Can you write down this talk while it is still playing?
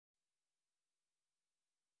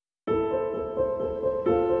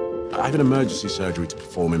I have an emergency surgery to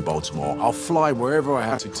perform in Baltimore. I'll fly wherever I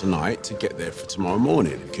have to tonight to get there for tomorrow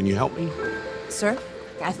morning. Can you help me? Sir,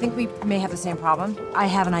 I think we may have the same problem. I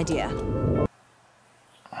have an idea.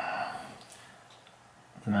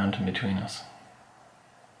 The mountain between us.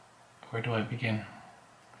 Where do I begin?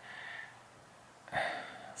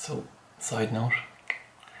 So, side note.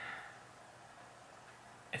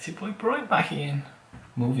 It's your boy Brian back again.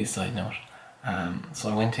 Movie side note. So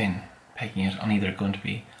I went in pegging it on either going to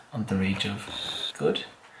be on the range of good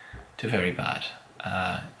to very bad.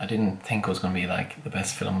 I didn't think it was going to be like the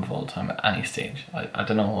best film of all time at any stage. I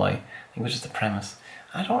don't know why. I think it was just the premise.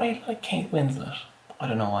 I don't really like Kate Winslet. I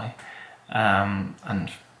don't know why.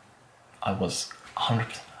 And I was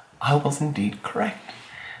 100%. I was indeed correct.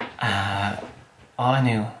 All I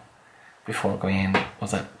knew before going in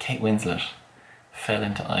was that Kate Winslet fell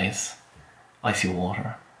into icy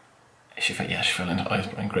water. She fell into ice,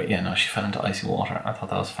 Brian. Great, yeah, no, she fell into icy water. I thought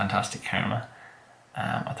that was fantastic karma.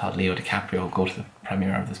 I thought Leo DiCaprio would go to the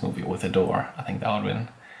premiere of this movie with a door. I think that would have been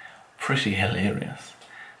pretty hilarious.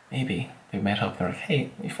 Maybe they met up, they're like,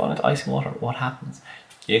 hey, you fall into icy water, what happens?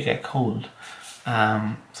 You get cold.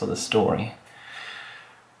 So the story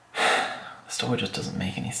just doesn't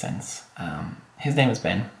make any sense. His name is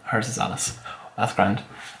Ben, hers is Alice. That's grand.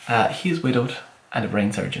 He's widowed and a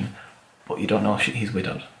brain surgeon, but you don't know if he's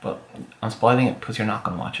widowed. But I'm spoiling it because you're not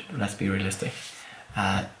going to watch it. Let's be realistic.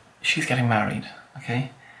 She's getting married,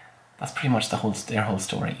 okay? That's pretty much their whole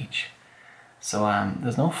story each. So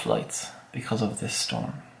there's no flights because of this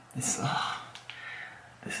storm. This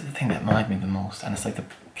is the thing that annoyed me the most, and it's like the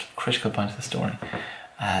critical point of the story.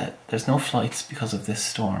 There's no flights because of this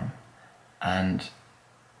storm, and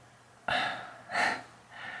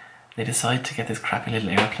they decide to get this crappy little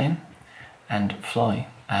airplane and fly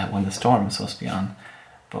when the storm is supposed to be on.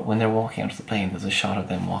 But when they're walking out of the plane, there's a shot of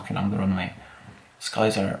them walking on the runway.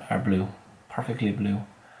 Skies are blue, perfectly blue.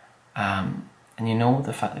 And you know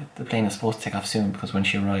the fact that the plane is supposed to take off soon, because when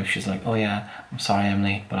she arrives, she's like, oh yeah, I'm sorry I'm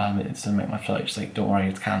late, but I'll still make my flight. She's like, don't worry,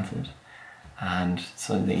 it's cancelled. And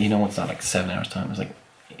so you know it's not like 7 hours time, it's like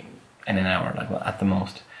in an hour, like at the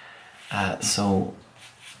most. So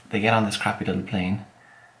they get on this crappy little plane,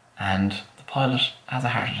 and the pilot has a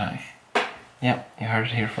heart attack. Yep, you heard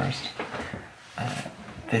it here first.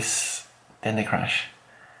 Then they crash.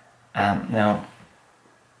 Now,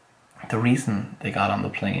 the reason they got on the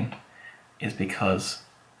plane is because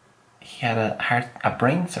he had a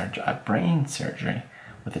brain surgery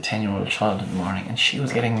with a 10-year-old child in the morning, and she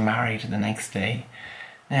was getting married the next day.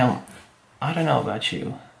 Now, I don't know about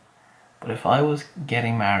you, but if I was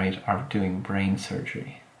getting married or doing brain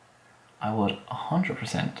surgery, I would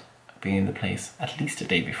 100% be in the place at least a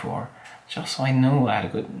day before, just so I know I had a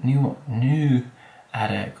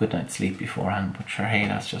good night's sleep beforehand. But sure, hey,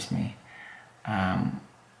 that's just me.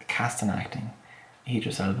 Cast and acting,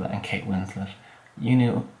 Idris Elba and Kate Winslet. You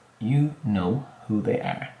know who they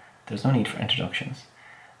are. There's no need for introductions.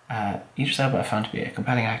 Idris Elba I found to be a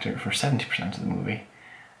compelling actor for 70% of the movie,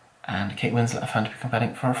 and Kate Winslet I found to be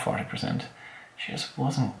compelling for 40%. She just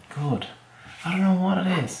wasn't good. I don't know what it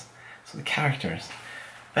is. So the characters,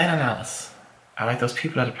 Ben and Alice, are like those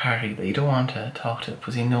people at a party that you don't want to talk to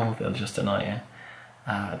because you know they'll just deny you.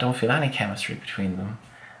 I don't feel any chemistry between them,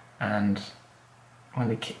 and when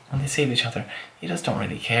they save each other, you just don't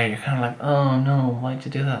really care. You're kind of like, oh no, why'd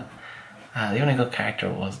you do that? The only good character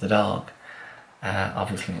was the dog,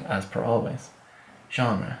 obviously, as per always.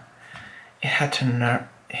 Genre, it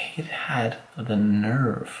had the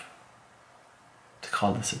nerve to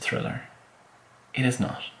call this a thriller. It is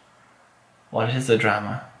not. While it is a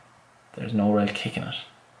drama, there's no real kick in it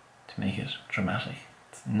to make it dramatic.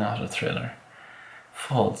 It's not a thriller.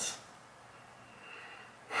 Faults.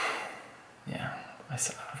 Yeah,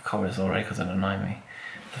 I've covered this already because it annoyed me.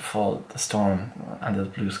 The fault, the storm, and the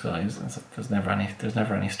blue skies. There's never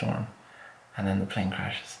any storm, and then the plane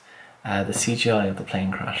crashes. The CGI of the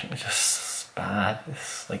plane crashing is just bad.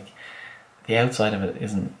 It's like the outside of it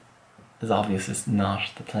is obvious. It's not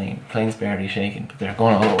the plane. The plane's barely shaking, but they're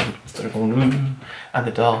going all over. They're going, and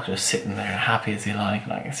the dog just sitting there, happy as he like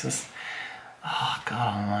it's just, oh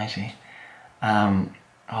God Almighty.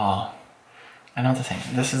 Another thing,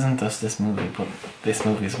 this isn't just this movie, but this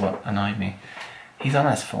movie is what annoyed me. He's on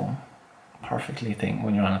his phone, perfectly thing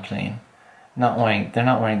when you're on a plane. They're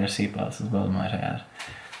not wearing their seatbelts as well, might I add.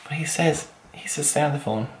 But he says stay on the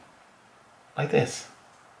phone, like this.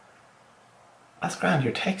 That's grand,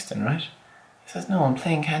 you're texting, right? He says, no, I'm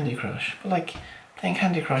playing Candy Crush. But like, playing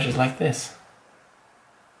Candy Crush is like this.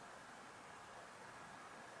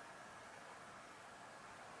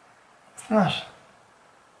 It's not.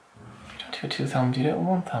 You don't do a 2 thumbs, you do it with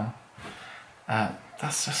 1 thumb.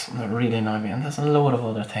 That's just something that really annoyed me. And there's a load of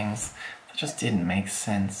other things that just didn't make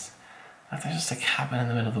sense. Like there's just a cabin in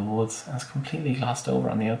the middle of the woods and it's completely glossed over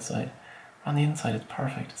on the outside. On the inside it's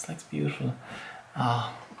perfect. It's like it's beautiful.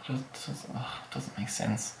 It doesn't make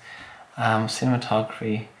sense.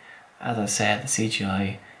 Cinematography, as I said, the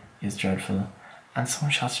CGI is dreadful. And some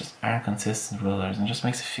shots just aren't consistent with others and just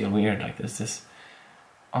makes it feel weird. Like there's this,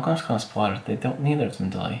 I'm going to kind of spoil it. Neither of them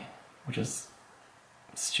die, which is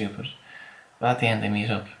stupid. But at the end they meet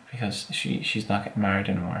up because she's not getting married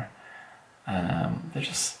anymore. They're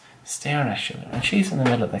just staring at each other, and she's in the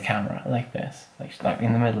middle of the camera like this, like she's like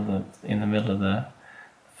in the middle of the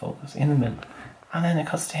focus, in the middle, and then it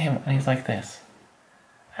cuts to him and he's like this.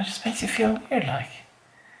 And it just makes you feel weird. Like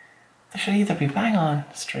they should either be bang on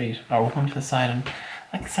straight or one to the side, and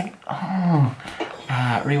like it's like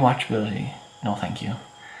rewatchability. No, thank you.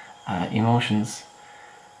 Emotions.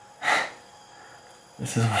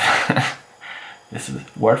 This is this is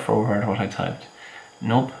word for word what I typed.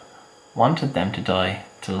 Nope. Wanted them to die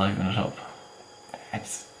to liven it up.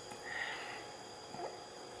 It's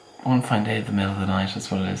one fine day at the middle of the night,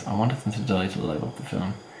 that's what it is. I wanted them to die to liven up the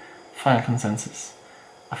film. Final consensus.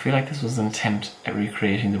 I feel like this was an attempt at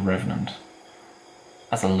recreating The Revenant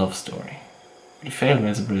as a love story. But it failed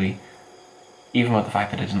miserably, even with the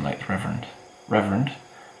fact that I didn't like The Revenant.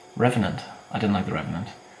 Revenant. I didn't like The Revenant.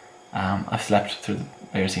 I've slept through the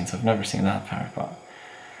later scenes, so I've never seen that part, but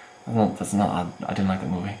I didn't like the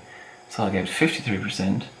movie. So I gave it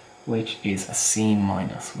 53%, which is a C-,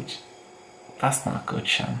 which, that's not good,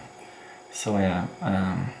 Shan. So yeah,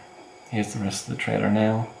 here's the rest of the trailer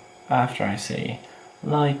now, after I say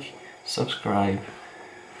like, subscribe,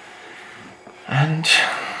 and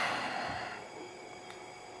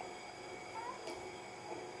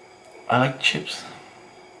I like chips.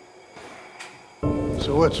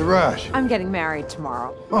 So what's the rush? I'm getting married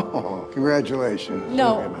tomorrow. Oh, congratulations.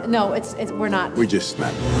 No, we're not. We just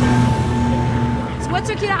snapped. So what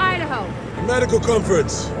took you to Idaho? A medical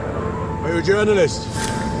conference. Are you a journalist?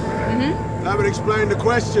 Mm-hmm. That would explain the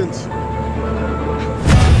questions.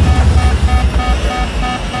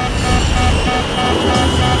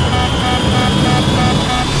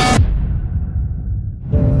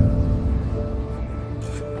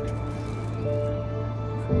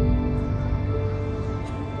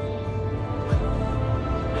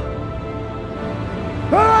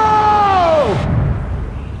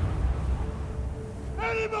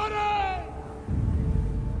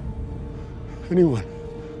 Anyone?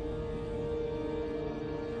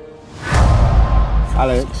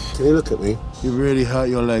 Alex, can you look at me? You really hurt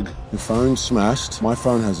your leg. The phone's smashed. My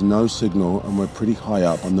phone has no signal and we're pretty high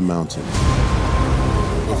up on the mountain.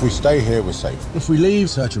 If we stay here, we're safe. If we leave,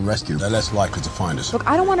 search and rescue, they're less likely to find us. Look,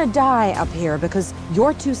 I don't want to die up here because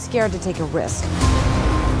you're too scared to take a risk.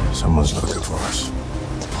 Someone's looking for us.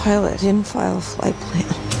 The pilot didn't file a flight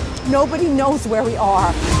plan. Nobody knows where we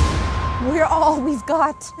are. We're all we've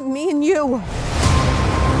got, me and you.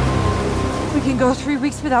 We can go 3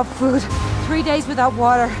 weeks without food, 3 days without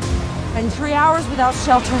water, and 3 hours without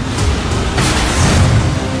shelter.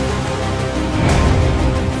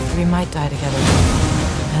 We might die together,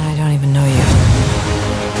 and I don't even know you.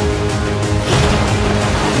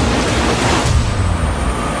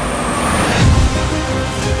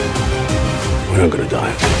 We're not gonna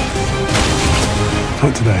die.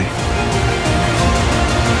 Not today.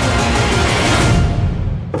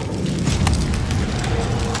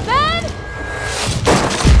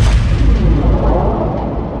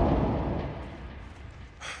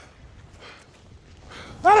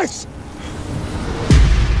 Alex!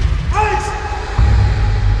 Alex!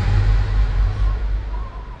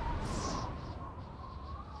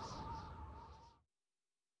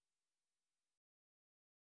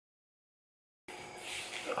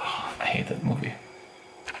 I hate that movie.